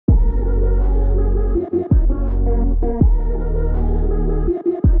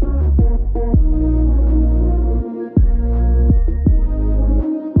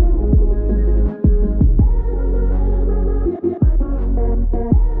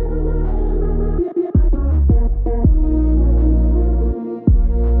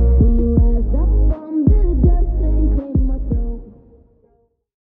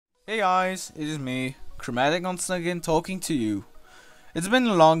Hey guys, it is me, Chromatic once again talking to you. It's been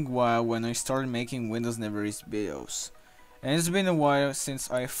a long while when I started making Windows Never Is videos, and it's been a while since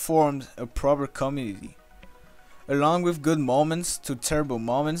I formed a proper community, along with good moments to terrible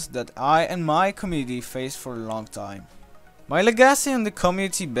moments that I and my community faced for a long time. My legacy in the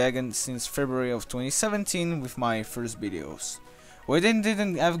community began since February of 2017 with my first videos. We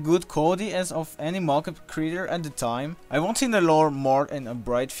didn't have good quality as of any mockup creator at the time. I wanted to lure more and a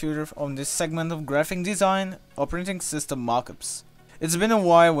bright future on this segment of graphic design, operating system mockups. It's been a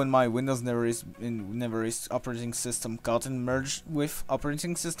while when my Windows Never Is operating system got merged with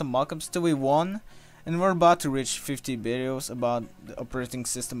operating system mockups to be one, and we're about to reach 50 videos about the operating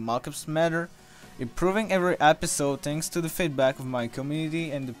system mockups matter, improving every episode thanks to the feedback of my community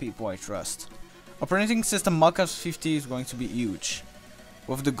and the people I trust. Operating System Mockups 50 is going to be huge,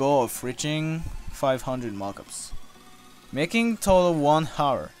 with the goal of reaching 500 mockups, making total 1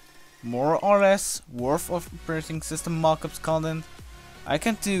 hour, more or less, worth of Operating System Mockups content. I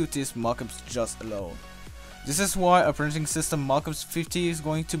can't do these mockups just alone. This is why Operating System Mockups 50 is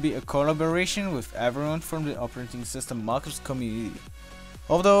going to be a collaboration with everyone from the Operating System Mockups community.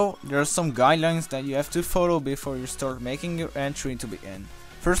 Although, there are some guidelines that you have to follow before you start making your entry to begin.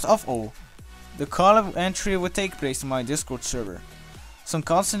 First of all, the Collab entry will take place in my Discord server, so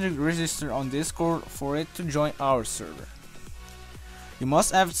constantly register on Discord for it to join our server. You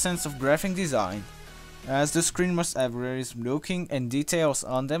must have a sense of graphic design, as the screen must have various looking and details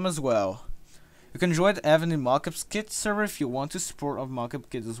on them as well. You can join the Avenue Mockups Kit server if you want to support a mockup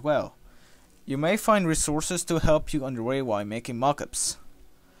kit as well. You may find resources to help you on the way while making mockups.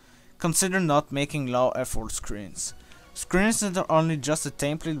 Consider not making low effort screens. Screens that are only just a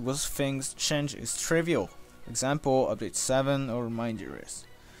template with things change is trivial. Example, update 7 or Minderis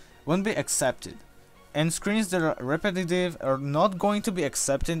won't be accepted, and screens that are repetitive are not going to be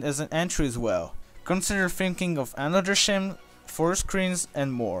accepted as an entry as well. Consider thinking of another shim for screens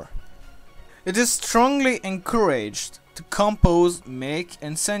and more. It is strongly encouraged to compose, make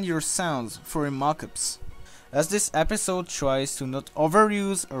and send your sounds for your mockups, as this episode tries to not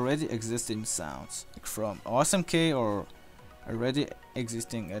overuse already existing sounds, like from OSM50 or already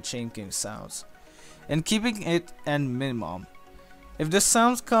existing chain game sounds, and keeping it at minimum. If the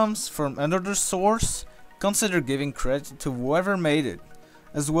sound comes from another source, consider giving credit to whoever made it.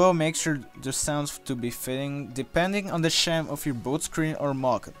 As well, make sure the sounds to be fitting depending on the sham of your boot screen or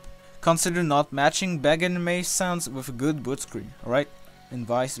mockup. Consider not matching bad anime sounds with a good boot screen, alright? And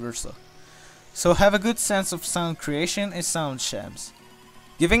vice versa. So have a good sense of sound creation and sound shams.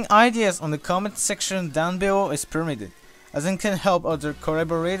 Giving ideas on the comment section down below is permitted, as it can help other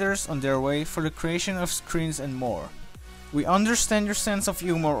collaborators on their way for the creation of screens and more. We understand your sense of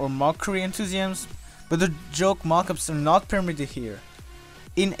humor or mockery enthusiasm, but the joke mockups are not permitted here.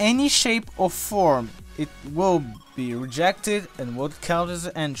 In any shape or form, it will be rejected and would count as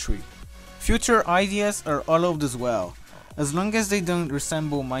an entry. Future ideas are allowed as well, as long as they don't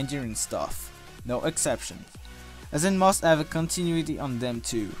resemble Minderian stuff. No exceptions, as it must have a continuity on them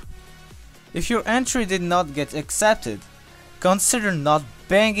too. If your entry did not get accepted, consider not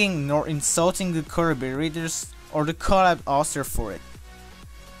banging nor insulting the collaborators or the collab author for it.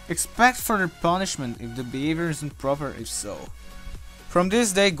 Expect further punishment if the behavior isn't proper if so. From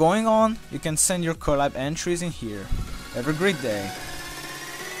this day going on, you can send your collab entries in here. Have a great day.